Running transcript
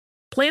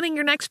Planning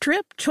your next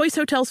trip? Choice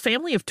Hotels'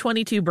 family of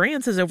 22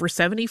 brands has over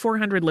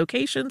 7,400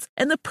 locations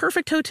and the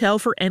perfect hotel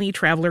for any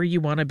traveler you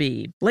want to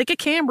be. Like a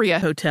Cambria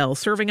Hotel,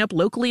 serving up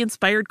locally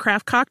inspired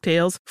craft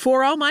cocktails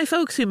for all my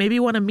folks who maybe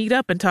want to meet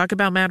up and talk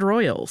about Mad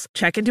Royals.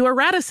 Check into a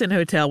Radisson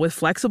Hotel with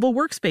flexible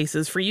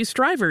workspaces for you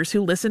strivers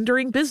who listen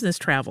during business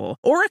travel.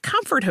 Or a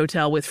Comfort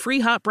Hotel with free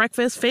hot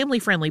breakfast,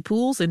 family-friendly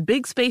pools, and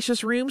big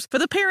spacious rooms for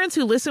the parents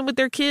who listen with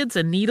their kids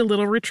and need a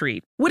little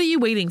retreat. What are you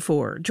waiting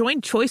for?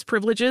 Join Choice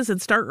Privileges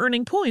and start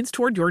earning points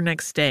toward your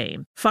next stay.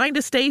 Find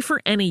a stay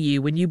for any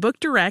you when you book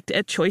direct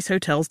at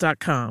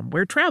choicehotels.com,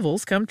 where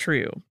travels come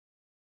true.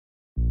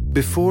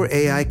 Before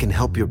AI can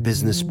help your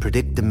business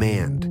predict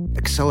demand,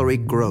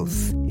 accelerate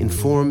growth,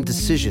 inform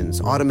decisions,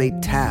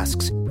 automate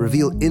tasks,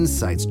 reveal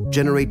insights,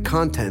 generate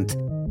content,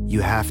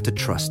 you have to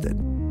trust it.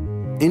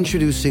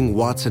 Introducing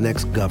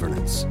watsonx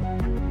Governance,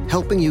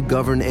 helping you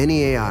govern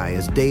any AI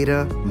as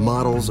data,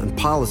 models, and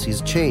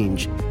policies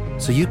change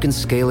so you can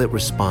scale it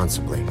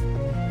responsibly.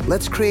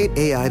 Let's create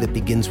AI that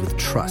begins with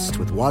trust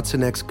with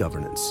watsonx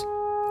Governance.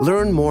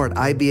 Learn more at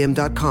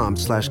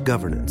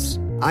ibm.com/governance.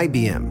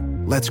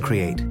 IBM, let's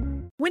create.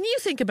 When you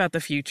think about the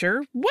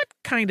future, what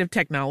kind of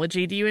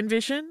technology do you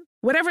envision?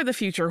 Whatever the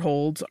future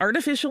holds,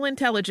 artificial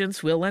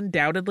intelligence will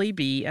undoubtedly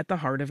be at the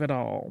heart of it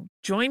all.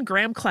 Join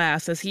Graham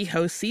Class as he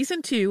hosts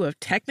Season 2 of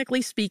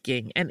Technically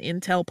Speaking, an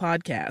Intel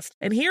podcast,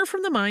 and hear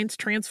from the minds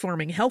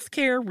transforming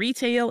healthcare,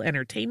 retail,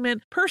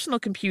 entertainment, personal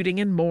computing,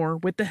 and more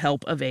with the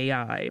help of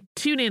AI.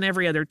 Tune in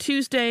every other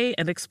Tuesday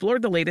and explore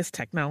the latest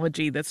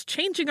technology that's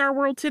changing our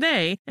world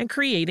today and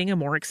creating a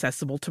more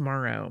accessible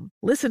tomorrow.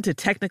 Listen to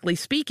Technically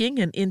Speaking,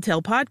 an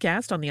Intel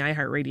podcast on the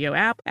iHeartRadio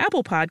app,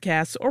 Apple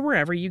Podcasts, or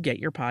wherever you get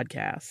your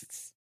podcasts.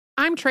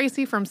 I'm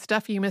Tracy from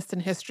Stuff You Missed in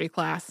History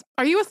class.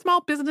 Are you a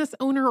small business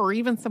owner or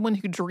even someone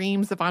who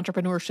dreams of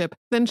entrepreneurship?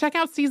 Then check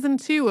out Season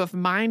 2 of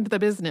Mind the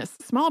Business,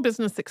 Small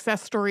Business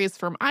Success Stories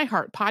from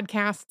iHeart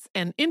Podcasts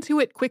and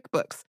Intuit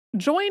QuickBooks.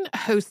 Join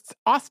hosts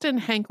Austin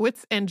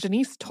Hankwitz and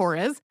Janice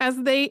Torres as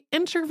they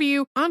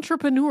interview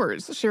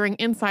entrepreneurs sharing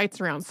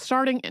insights around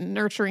starting and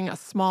nurturing a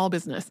small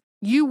business.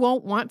 You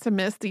won't want to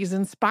miss these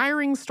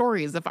inspiring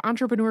stories of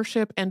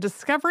entrepreneurship and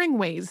discovering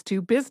ways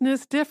to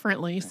business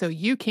differently so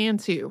you can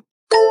too.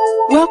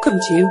 Welcome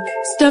to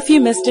Stuff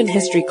You Missed in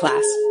History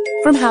class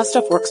from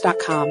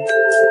HowStuffWorks.com.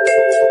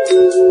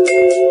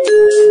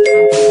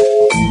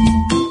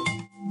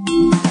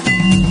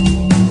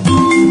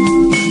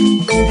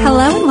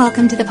 Hello and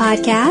welcome to the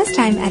podcast.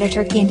 I'm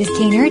editor Candace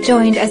Kainer,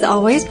 joined as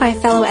always by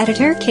fellow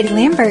editor Katie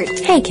Lambert.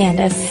 Hey,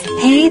 Candace.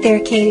 Hey there,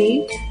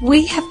 Katie.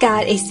 We have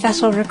got a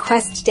special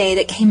request today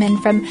that came in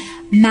from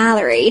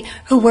Mallory,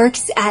 who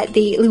works at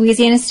the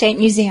Louisiana State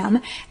Museum,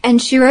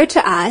 and she wrote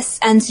to us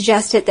and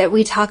suggested that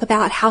we talk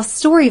about how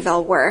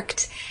Storyville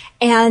worked.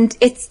 And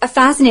it's a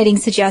fascinating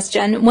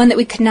suggestion, one that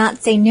we could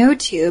not say no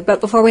to.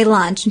 But before we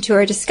launch into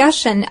our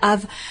discussion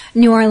of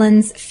New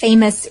Orleans'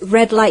 famous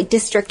red light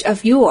district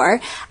of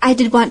yore, I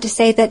did want to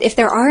say that if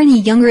there are any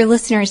younger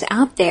listeners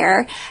out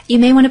there, you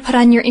may want to put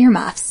on your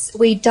earmuffs.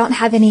 We don't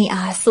have any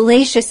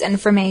salacious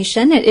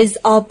information. It is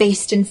all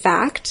based in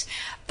fact.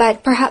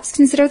 But perhaps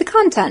consider the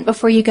content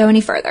before you go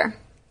any further.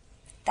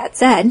 That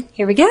said,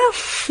 here we go.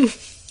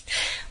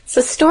 So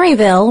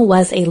Storyville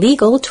was a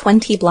legal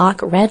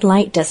 20-block red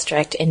light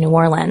district in New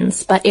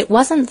Orleans, but it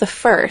wasn't the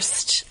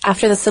first.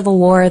 After the Civil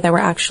War, there were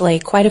actually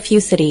quite a few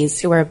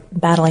cities who were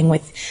battling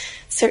with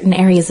certain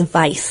areas of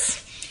vice.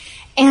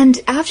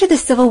 And after the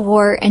Civil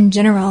War in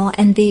general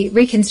and the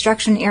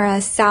Reconstruction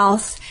era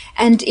South,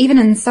 and even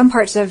in some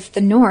parts of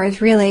the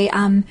North, really,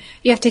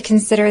 you have to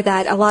consider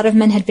that a lot of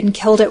men had been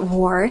killed at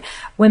war,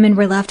 women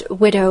were left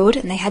widowed,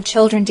 and they had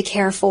children to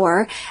care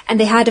for, and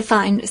they had to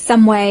find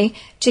some way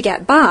to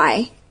get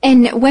by.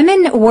 In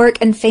Women, Work,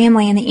 and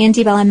Family in the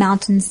Antebellum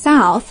Mountain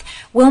South,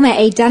 Wilma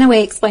A.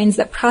 Dunaway explains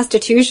that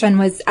prostitution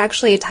was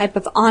actually a type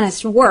of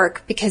honest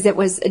work because it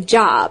was a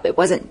job. It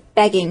wasn't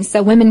begging,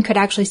 so women could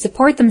actually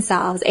support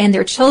themselves and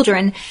their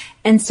children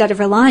instead of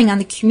relying on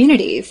the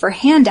community for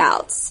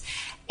handouts.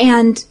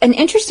 And an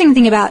interesting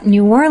thing about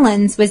New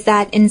Orleans was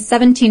that in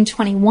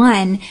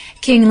 1721,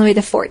 King Louis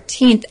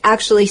XIV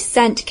actually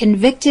sent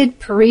convicted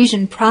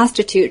Parisian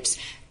prostitutes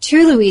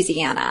to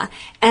Louisiana.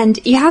 And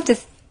you have to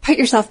put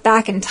yourself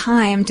back in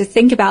time to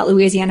think about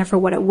Louisiana for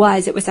what it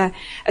was. It was a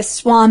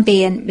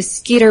swampy and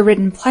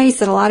mosquito-ridden place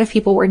that a lot of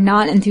people were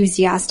not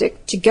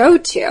enthusiastic to go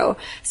to.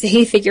 So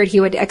he figured he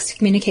would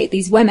excommunicate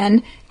these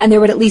women, and there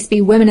would at least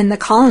be women in the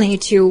colony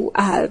to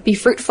be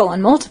fruitful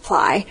and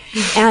multiply.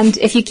 And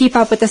if you keep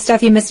up with the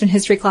Stuff You Missed in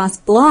History class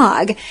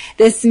blog,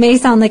 this may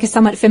sound like a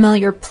somewhat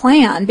familiar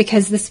plan,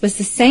 because this was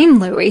the same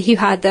Louis who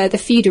had the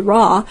Filles du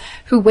Roi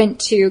who went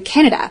to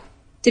Canada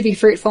to be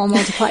fruitful and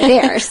multiply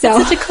there. So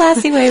such a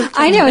classy way of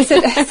I know, it's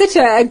such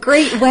a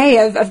great way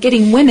of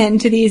getting women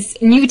to these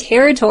new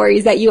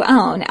territories that you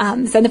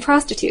own. So the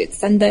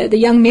prostitutes and the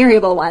young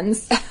marriable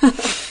ones.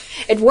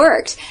 It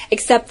worked,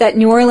 except that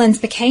New Orleans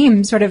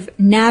became sort of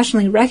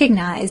nationally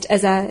recognized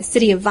as a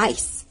city of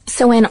vice.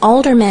 So when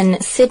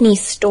Alderman Sidney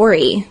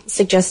Story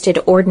suggested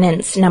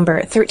Ordinance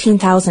number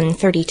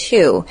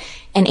 13,032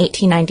 in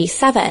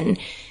 1897,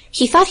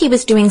 he thought he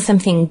was doing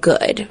something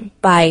good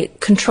by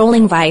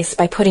controlling vice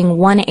by putting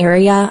one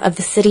area of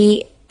the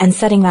city and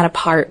setting that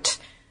apart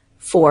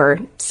for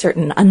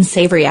certain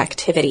unsavory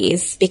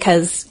activities,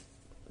 because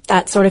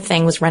that sort of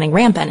thing was running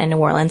rampant in New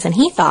Orleans. And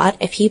he thought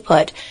if he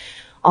put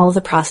all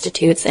the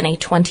prostitutes in a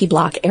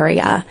 20-block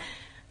area,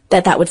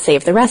 that would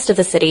save the rest of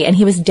the city, and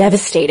he was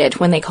devastated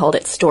when they called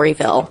it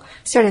Storyville.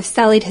 Sort of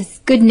sullied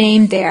his good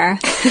name there.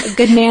 A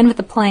good man with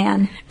a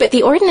plan. But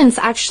the ordinance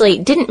actually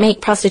didn't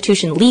make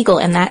prostitution legal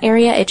in that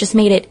area, it just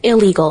made it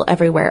illegal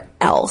everywhere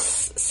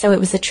else. So it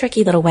was a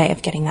tricky little way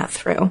of getting that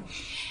through.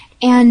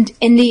 And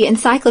in the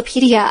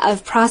Encyclopedia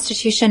of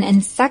Prostitution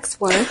and Sex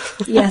Work,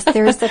 yes,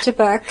 there is such a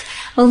book,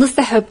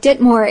 Melissa Hope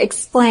Dittmore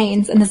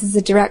explains, and this is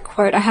a direct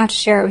quote, I have to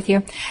share it with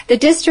you, the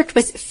district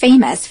was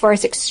famous for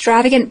its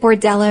extravagant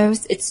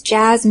bordellos, its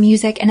jazz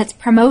music, and its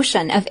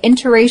promotion of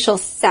interracial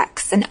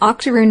sex and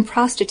octoroon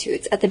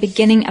prostitutes at the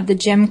beginning of the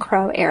Jim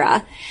Crow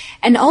era.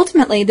 And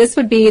ultimately, this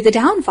would be the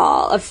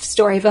downfall of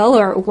Storyville,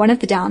 or one of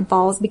the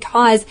downfalls,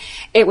 because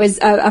it was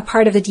a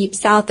part of the Deep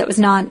South that was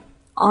not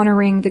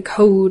honoring the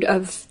code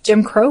of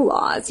Jim Crow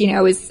laws,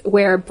 is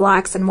where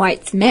blacks and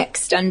whites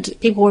mixed, and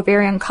people were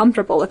very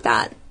uncomfortable with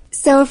that.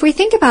 So if we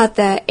think about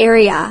the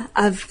area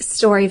of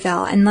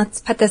Storyville, and let's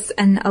put this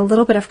in a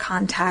little bit of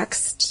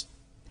context,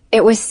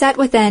 it was set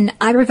within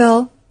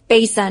Iberville,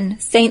 Basin,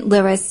 St.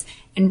 Louis,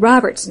 and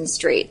Robertson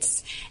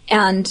streets.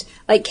 And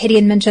like Katie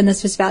had mentioned,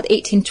 this was about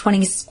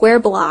 1820 square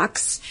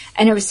blocks,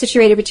 and it was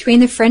situated between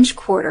the French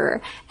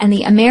Quarter and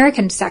the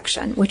American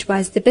section, which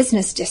was the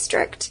business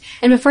district.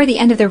 And before the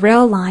end of the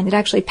rail line, it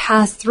actually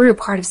passed through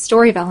part of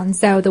Storyville, and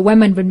so the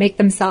women would make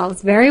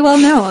themselves very well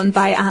known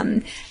by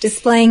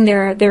displaying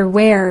their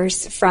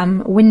wares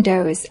from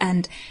windows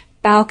and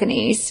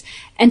balconies.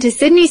 And to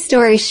Sidney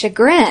Story's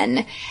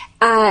chagrin,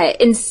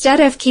 instead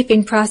of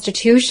keeping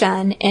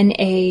prostitution in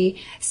a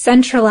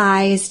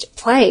centralized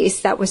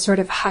place that was sort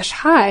of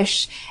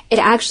hush-hush, it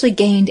actually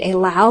gained a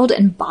loud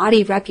and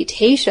bawdy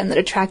reputation that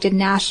attracted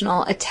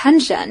national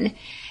attention.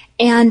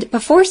 And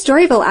before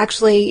Storyville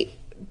actually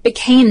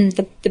became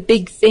the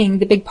big thing,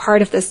 the big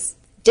part of this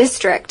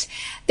district,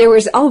 there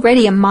was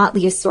already a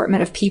motley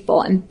assortment of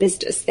people and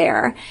business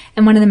there.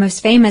 And one of the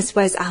most famous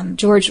was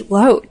George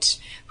Lote,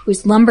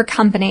 whose lumber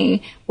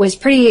company was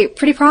pretty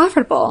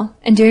profitable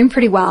and doing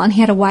pretty well. And he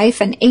had a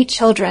wife and 8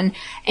 children.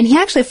 And he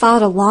actually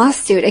filed a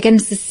lawsuit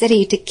against the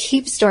city to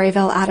keep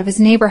Storyville out of his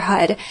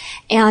neighborhood.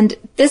 And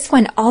this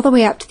went all the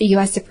way up to the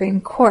U.S.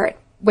 Supreme Court,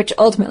 which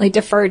ultimately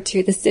deferred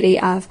to the city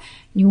of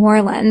New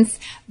Orleans.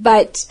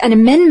 But an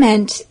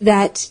amendment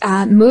that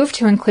moved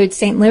to include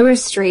St.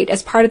 Louis Street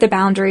as part of the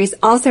boundaries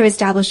also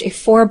established a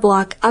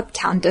 4-block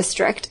uptown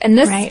district. And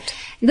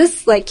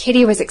this, like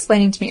Katie was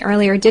explaining to me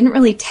earlier, didn't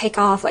really take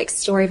off like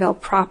Storyville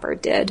proper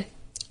did.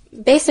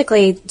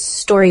 Basically,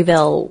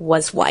 Storyville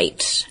was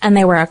white, and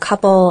there were a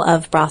couple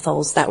of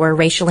brothels that were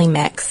racially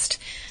mixed.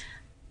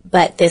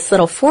 But this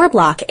little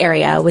 4-block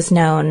area was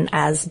known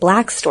as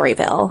Black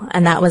Storyville,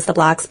 and that was the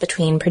blocks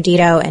between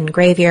Perdido and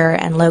Gravier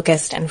and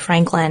Locust and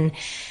Franklin.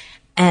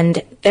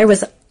 And there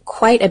was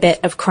quite a bit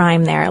of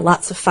crime there,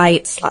 lots of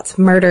fights, lots of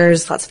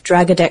murders, lots of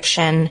drug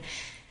addiction.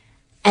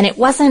 And it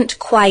wasn't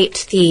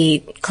quite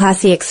the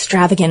classy,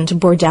 extravagant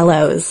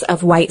bordellos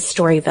of white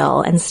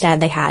Storyville. Instead,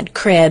 they had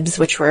cribs,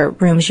 which were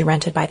rooms you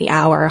rented by the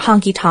hour,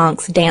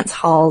 honky-tonks, dance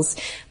halls,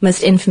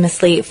 most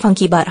infamously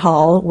Funky Butt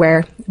Hall,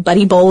 where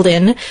Buddy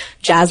Bolden,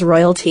 jazz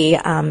royalty,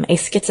 a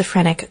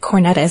schizophrenic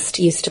cornetist,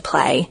 used to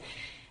play.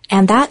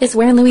 And that is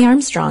where Louis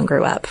Armstrong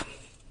grew up.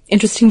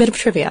 Interesting bit of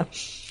trivia.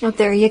 Well,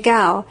 there you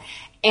go.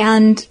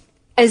 And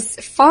as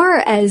far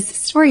as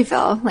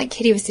Storyville, like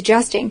Katie was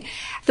suggesting,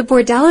 the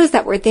bordellos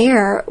that were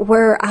there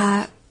were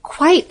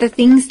quite the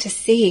things to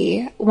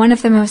see. One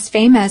of the most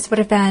famous would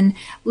have been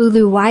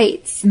Lulu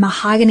White's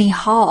Mahogany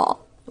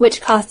Hall, which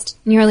cost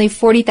nearly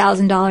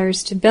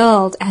 $40,000 to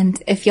build.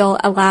 And if you'll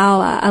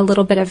allow a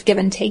little bit of give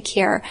and take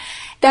here,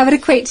 that would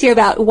equate to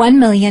about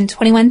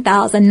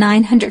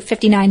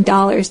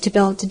 $1,021,959 to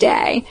build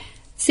today.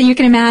 So you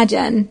can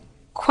imagine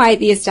quite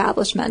the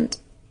establishment.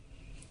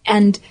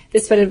 And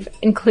this would have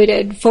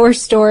included 4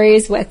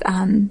 stories with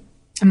a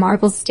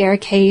marble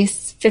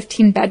staircase,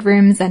 15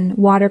 bedrooms, and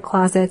water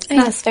closets. Oh,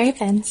 yes, very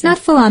fancy. Not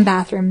full-on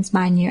bathrooms,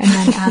 mind you.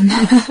 And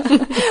then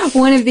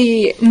one of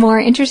the more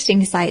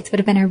interesting sites would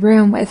have been a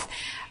room with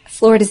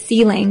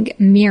floor-to-ceiling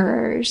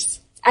mirrors.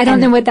 I don't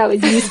know what that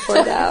was used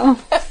for, though.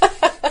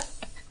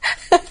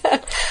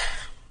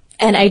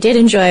 And I did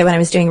enjoy, when I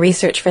was doing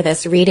research for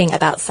this, reading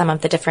about some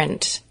of the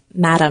different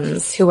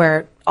madams who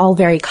were all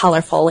very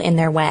colorful in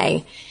their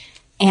way.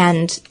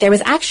 And there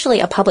was actually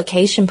a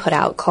publication put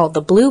out called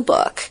the Blue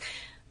Book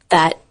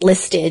that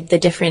listed the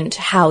different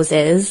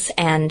houses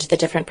and the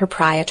different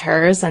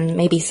proprietors and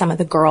maybe some of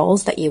the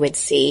girls that you would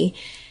see.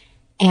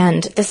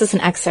 And this is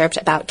an excerpt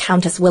about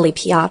Countess Willie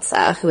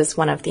Piazza, who is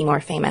one of the more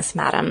famous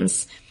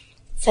madams.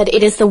 Said,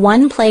 "It is the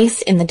one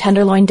place in the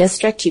Tenderloin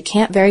district you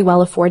can't very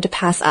well afford to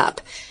pass up.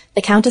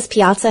 The Countess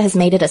Piazza has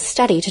made it a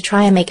study to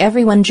try and make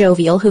everyone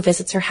jovial who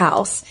visits her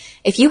house.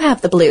 If you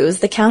have the blues,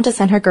 the Countess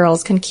and her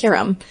girls can cure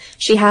 'em.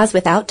 She has,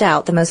 without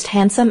doubt, the most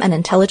handsome and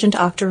intelligent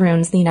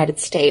octoroons in the United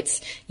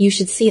States. You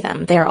should see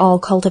them. They are all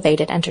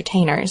cultivated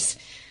entertainers.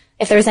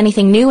 If there is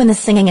anything new in the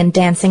singing and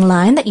dancing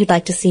line that you'd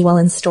like to see while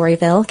in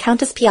Storyville,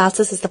 Countess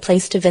Piazza's is the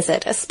place to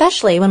visit,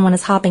 especially when one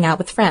is hopping out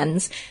with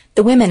friends,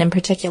 the women in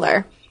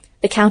particular.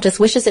 The Countess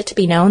wishes it to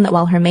be known that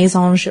while her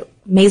maison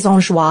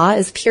joie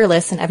is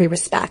peerless in every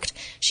respect,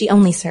 she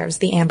only serves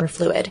the amber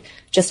fluid.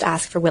 Just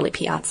ask for Willie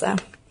Piazza.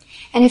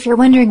 And if you're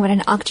wondering what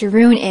an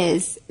octoroon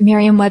is,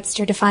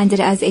 Merriam-Webster defines it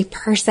as a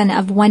person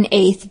of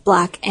 1/8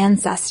 black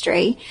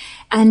ancestry.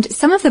 And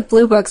some of the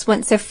blue books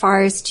went so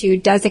far as to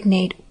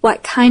designate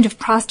what kind of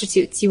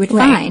prostitutes you would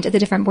find at the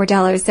different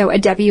bordellos. So a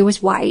W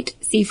was white,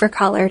 C for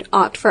colored,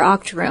 Oct for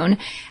octoroon,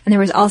 and there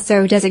was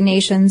also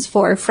designations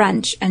for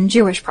French and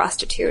Jewish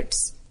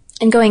prostitutes.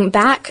 And going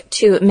back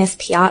to Miss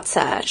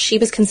Piazza, she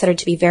was considered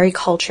to be very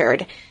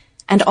cultured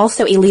and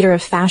also a leader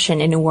of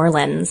fashion in New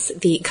Orleans.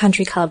 The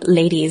country club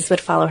ladies would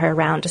follow her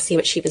around to see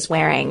what she was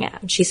wearing.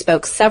 She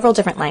spoke several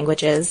different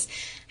languages,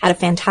 had a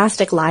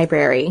fantastic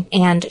library,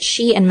 and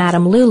she and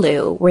Madame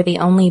Lulu were the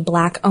only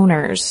black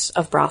owners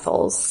of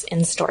brothels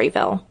in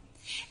Storyville.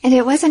 And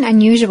it wasn't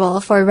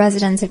unusual for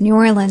residents of New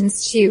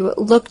Orleans to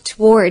look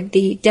toward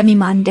the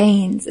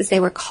demi-mondaines, as they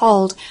were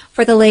called,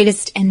 for the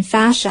latest in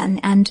fashion,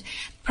 and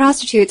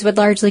prostitutes would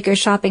largely go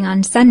shopping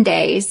on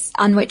Sundays,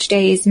 on which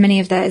days many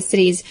of the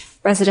city's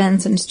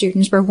residents and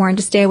students were warned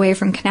to stay away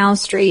from Canal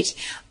Street.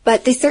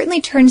 But they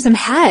certainly turned some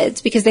heads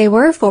because they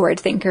were forward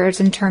thinkers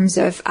in terms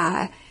of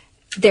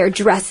their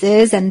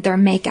dresses and their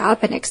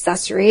makeup and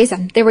accessories,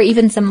 and there were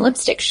even some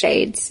lipstick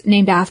shades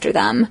named after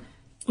them.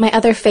 My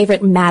other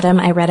favorite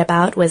madam I read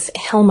about was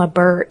Hilma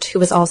Burt, who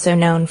was also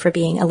known for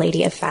being a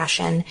lady of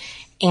fashion.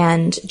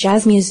 And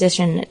jazz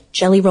musician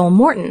Jelly Roll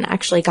Morton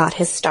actually got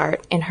his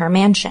start in her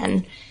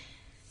mansion.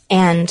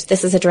 And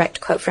this is a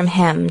direct quote from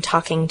him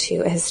talking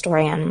to a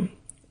historian.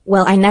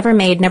 Well, I never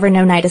made Never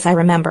No Night as I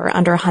remember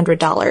under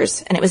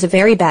 $100, and it was a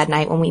very bad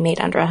night when we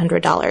made under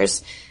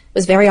 $100. It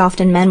was very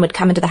often men would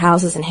come into the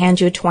houses and hand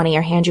you a $20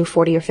 or hand you a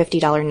 $40 or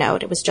 $50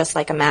 note. It was just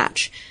like a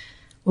match.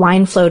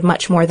 Wine flowed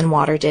much more than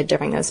water did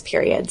during those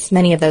periods.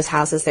 Many of those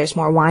houses, there's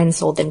more wine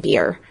sold than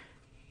beer.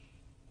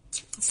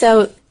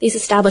 So these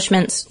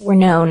establishments were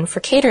known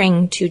for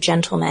catering to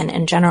gentlemen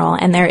in general,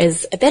 and there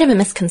is a bit of a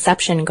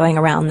misconception going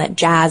around that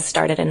jazz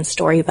started in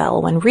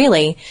Storyville, when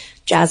really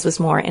jazz was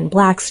more in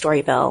Black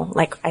Storyville,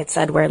 like I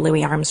said, where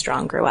Louis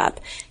Armstrong grew up,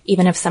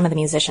 even if some of the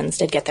musicians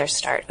did get their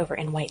start over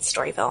in White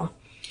Storyville.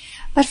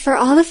 But for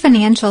all the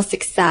financial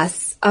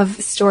success of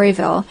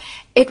Storyville,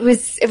 it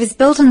was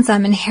built on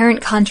some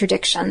inherent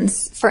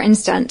contradictions. For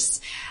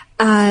instance,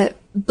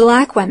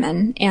 black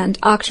women, and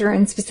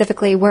octoroons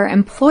specifically, were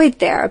employed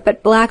there,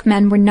 but black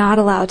men were not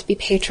allowed to be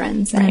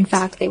patrons, and in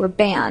fact they were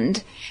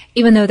banned,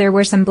 even though there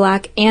were some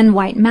black and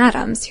white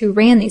madams who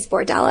ran these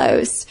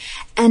bordellos.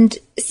 And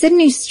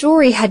Sidney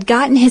Story had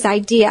gotten his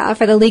idea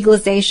for the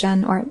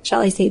legalization, or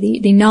shall I say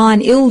the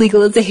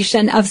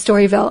non-illegalization of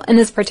Storyville in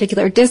this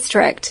particular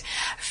district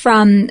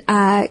from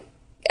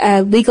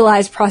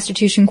legalized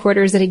prostitution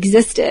quarters that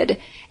existed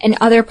in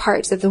other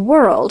parts of the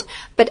world.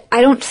 But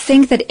I don't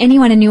think that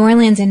anyone in New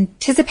Orleans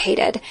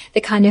anticipated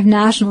the kind of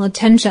national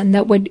attention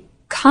that would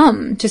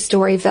come to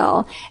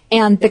Storyville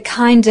and the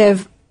kind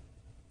of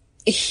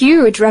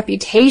huge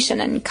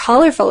reputation and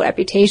colorful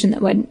reputation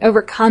that would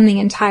overcome the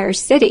entire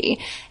city.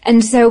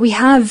 And so we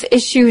have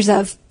issues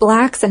of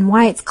blacks and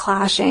whites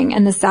clashing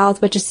in the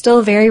South, which is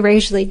still very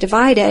racially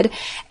divided.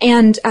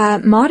 And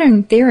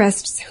modern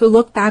theorists who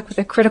look back with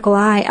a critical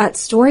eye at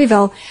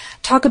Storyville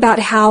talk about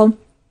how,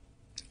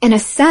 in a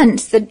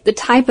sense, the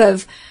type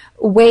of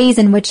ways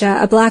in which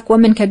a black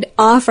woman could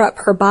offer up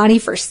her body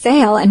for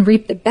sale and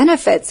reap the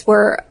benefits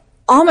were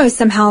almost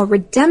somehow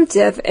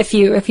redemptive if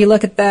you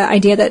look at the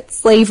idea that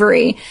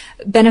slavery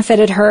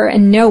benefited her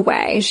in no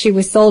way. She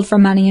was sold for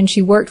money and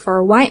she worked for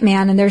a white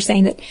man, and they're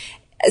saying that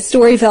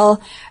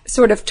Storyville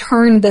sort of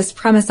turned this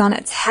premise on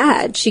its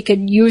head. She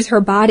could use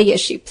her body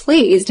as she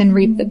pleased and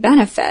reap the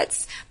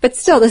benefits. But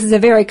still, this is a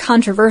very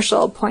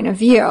controversial point of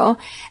view.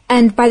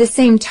 And by the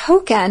same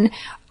token,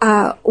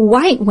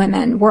 white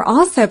women were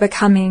also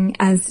becoming,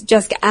 as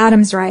Jessica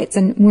Adams writes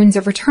in Wounds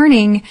of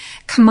Returning,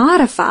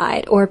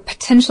 commodified or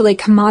potentially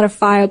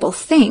commodifiable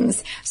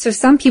things. So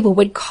some people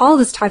would call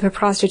this type of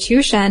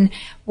prostitution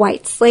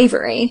white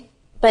slavery.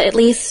 But at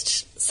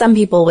least some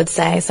people would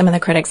say, some of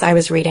the critics I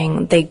was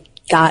reading, they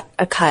got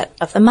a cut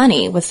of the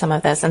money with some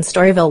of this, and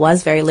Storyville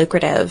was very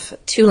lucrative.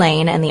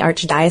 Tulane and the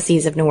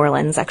Archdiocese of New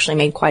Orleans actually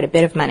made quite a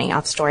bit of money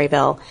off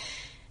Storyville.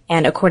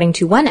 And according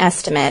to one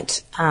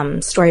estimate,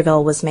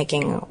 Storyville was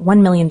making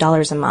 $1 million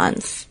a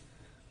month.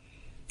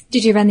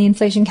 Did you run the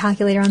inflation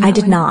calculator on that? I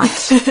did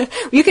not.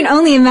 You can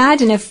only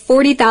imagine if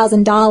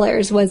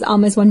 $40,000 was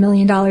almost $1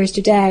 million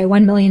today.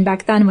 $1 million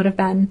back then would have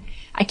been,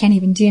 I can't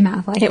even do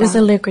math like that. It was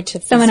a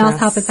lucrative Someone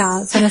business. else help us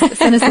out.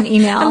 Send us an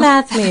email. A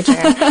math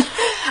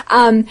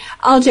major.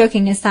 All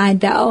joking aside,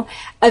 though,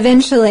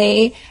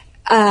 eventually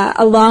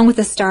along with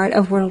the start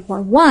of World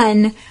War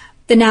I,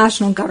 the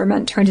national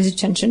government turned its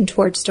attention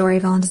towards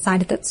Storyville and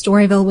decided that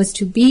Storyville was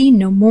to be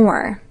no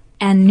more.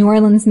 And New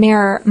Orleans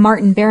Mayor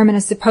Martin Behrman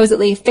is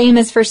supposedly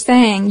famous for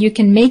saying you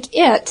can make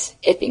it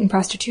being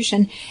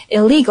prostitution,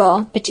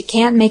 illegal, but you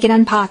can't make it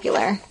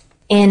unpopular.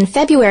 In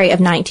February of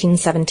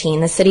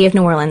 1917, the city of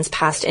New Orleans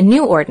passed a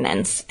new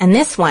ordinance, and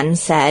this one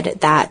said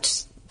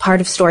that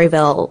part of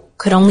Storyville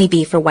could only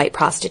be for white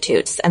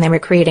prostitutes, and they were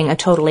creating a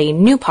totally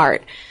new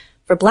part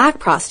for black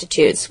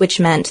prostitutes, which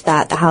meant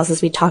that the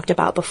houses we talked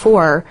about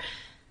before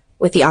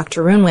with the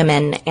Octoroon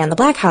women and the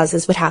black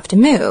houses would have to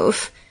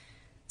move.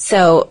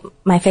 So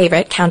my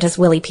favorite, Countess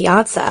Willie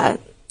Piazza,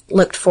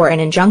 looked for an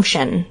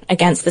injunction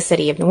against the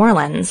city of New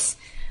Orleans,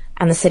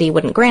 and the city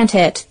wouldn't grant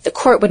it, the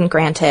court wouldn't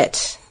grant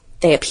it,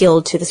 they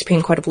appealed to the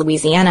Supreme Court of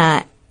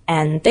Louisiana,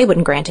 and they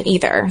wouldn't grant it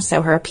either.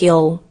 So her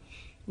appeal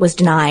was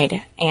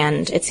denied,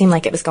 and it seemed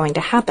like it was going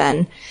to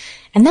happen.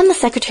 And then the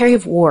Secretary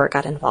of War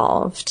got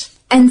involved.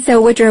 And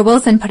so Woodrow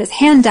Wilson put his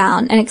hand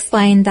down and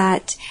explained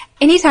that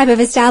any type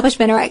of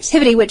establishment or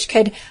activity which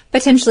could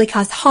potentially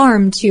cause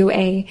harm to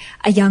a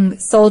young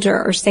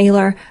soldier or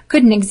sailor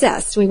couldn't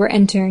exist. We were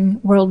entering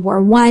World War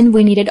I.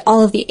 We needed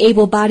all of the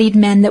able-bodied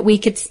men that we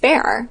could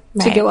spare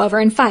to go over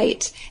and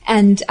fight.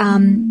 And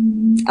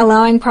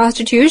allowing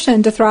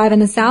prostitution to thrive in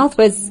the South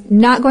was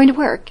not going to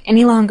work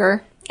any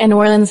longer. And New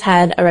Orleans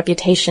had a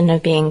reputation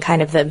of being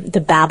kind of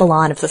the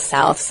Babylon of the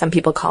South, some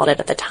people called it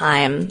at the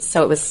time.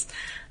 So it was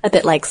a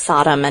bit like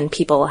Sodom, and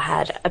people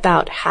had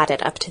about had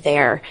it up to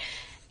there.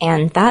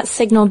 And that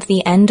signaled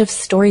the end of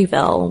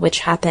Storyville,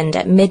 which happened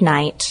at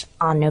midnight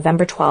on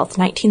November 12th,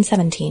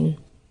 1917.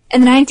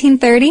 In the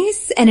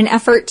 1930s, in an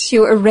effort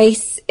to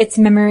erase its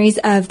memories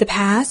of the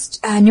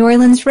past, New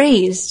Orleans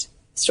razed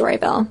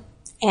Storyville.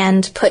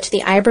 And put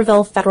the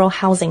Iberville Federal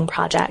Housing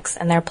Projects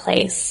in their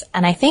place.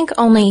 And I think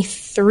only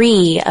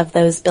 3 of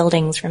those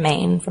buildings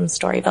remain from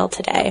Storyville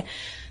today.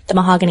 The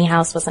Mahogany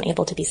House wasn't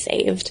able to be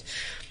saved.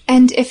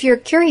 And if you're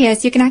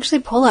curious, you can actually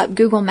pull up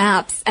Google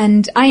Maps,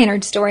 and I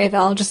entered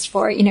Storyville just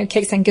for,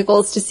 kicks and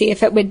giggles to see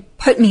if it would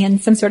put me in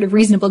some sort of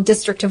reasonable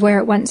district of where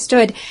it once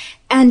stood.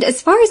 And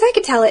as far as I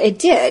could tell, it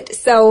did.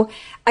 So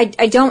I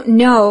don't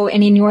know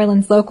any New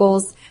Orleans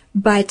locals,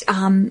 but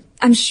I'm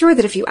sure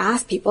that if you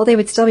ask people, they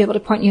would still be able to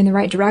point you in the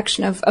right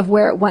direction of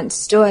where it once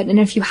stood. And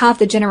if you have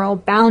the general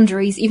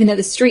boundaries, even though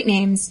the street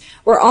names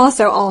were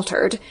also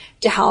altered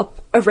to help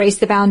erase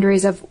the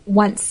boundaries of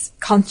once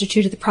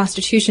constituted the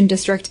prostitution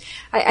district,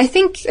 I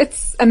think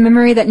it's a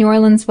memory that New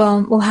Orleans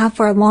will have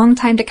for a long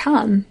time to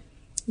come.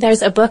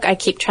 There's a book I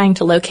keep trying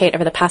to locate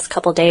over the past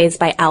couple days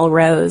by Al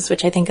Rose,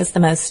 which I think is the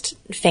most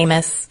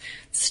famous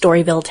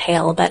Storyville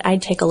tale, but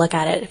I'd take a look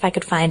at it if I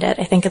could find it.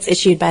 I think it's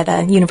issued by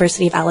the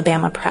University of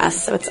Alabama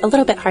Press, so it's a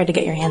little bit hard to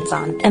get your hands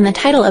on. And the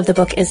title of the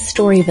book is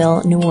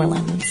Storyville, New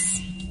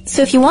Orleans.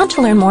 So if you want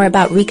to learn more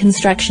about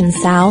Reconstruction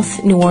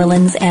South, New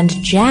Orleans, and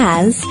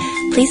jazz,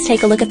 please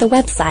take a look at the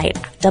website,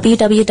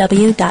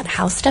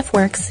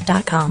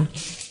 www.howstuffworks.com.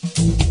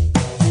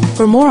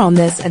 For more on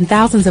this and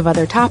thousands of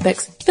other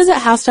topics, visit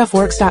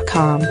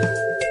howstuffworks.com.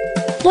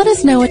 Let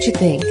us know what you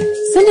think.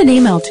 Send an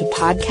email to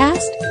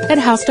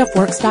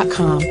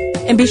podcast@howstuffworks.com.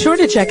 And be sure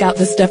to check out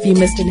the Stuff You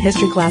Missed in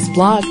History Class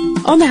blog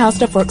on the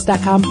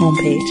howstuffworks.com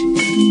homepage.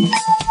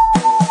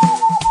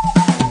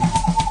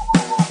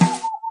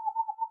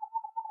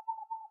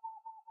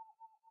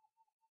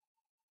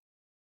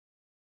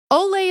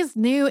 Olay's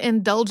new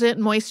Indulgent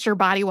Moisture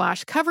Body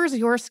Wash covers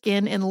your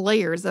skin in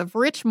layers of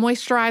rich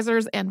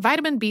moisturizers and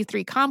vitamin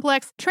B3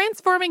 complex,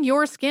 transforming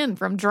your skin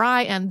from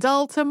dry and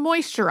dull to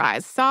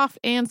moisturized, soft,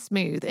 and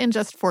smooth in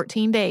just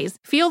 14 days.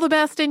 Feel the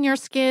best in your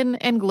skin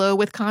and glow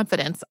with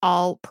confidence,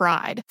 all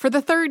pride. For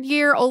the 3rd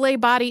year, Olay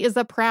Body is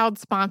a proud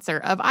sponsor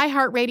of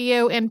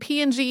iHeartRadio and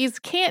P&G's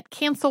Can't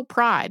Cancel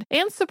Pride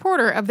and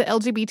supporter of the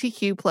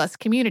LGBTQ+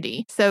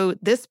 community. So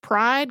this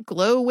pride,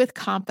 glow with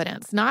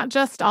confidence, not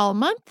just all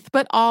month,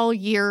 but all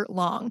year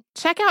long.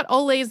 Check out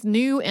Olay's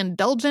new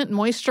Indulgent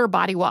Moisture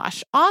Body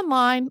Wash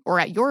online or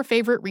at your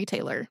favorite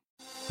retailer.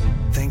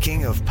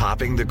 Thinking of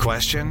popping the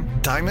question?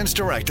 Diamonds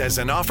Direct has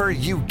an offer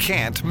you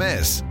can't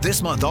miss.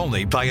 This month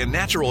only, buy a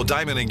natural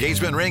diamond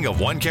engagement ring of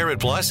 1 carat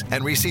plus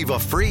and receive a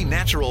free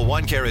natural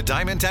 1 carat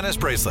diamond tennis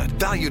bracelet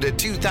valued at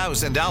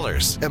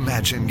 $2,000.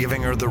 Imagine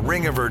giving her the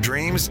ring of her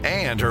dreams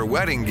and her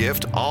wedding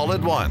gift all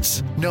at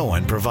once. No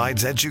one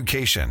provides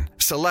education,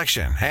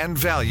 selection, and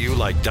value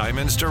like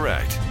Diamonds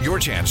Direct. Your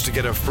chance to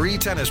get a free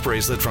tennis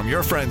bracelet from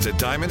your friends at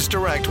Diamonds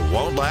Direct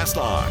won't last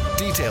long.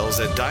 Details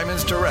at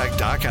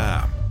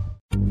diamondsdirect.com.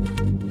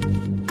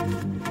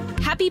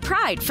 Happy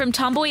Pride from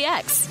Tomboy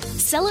X,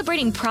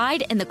 celebrating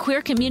pride in the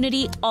queer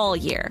community all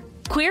year.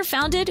 Queer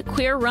founded,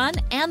 queer run,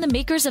 and the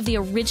makers of the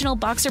original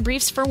boxer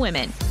briefs for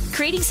women,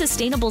 creating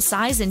sustainable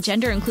size and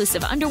gender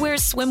inclusive underwear,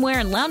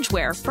 swimwear, and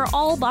loungewear for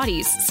all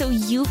bodies so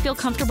you feel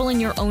comfortable in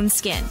your own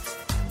skin.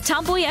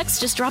 Tomboy X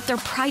just dropped their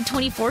Pride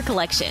 24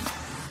 collection,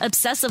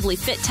 obsessively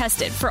fit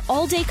tested for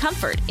all day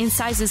comfort in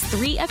sizes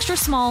 3 extra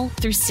small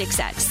through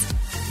 6X.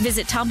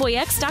 Visit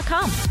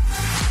tomboyx.com.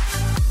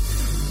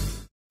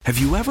 Have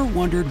you ever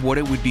wondered what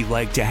it would be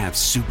like to have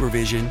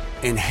supervision,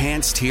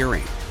 enhanced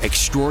hearing,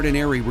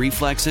 extraordinary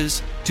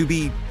reflexes, to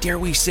be, dare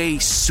we say,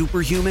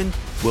 superhuman?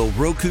 Well,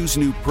 Roku's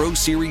new Pro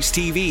Series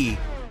TV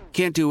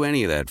can't do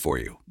any of that for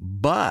you.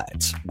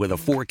 But with a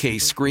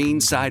 4K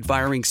screen,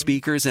 side-firing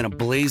speakers, and a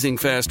blazing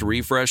fast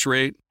refresh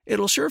rate,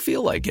 it'll sure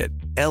feel like it.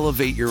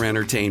 Elevate your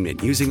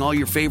entertainment using all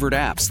your favorite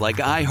apps like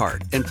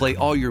iHeart and play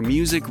all your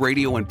music,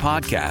 radio, and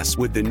podcasts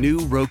with the new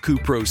Roku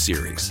Pro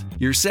Series.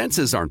 Your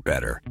senses aren't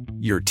better.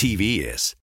 Your TV is.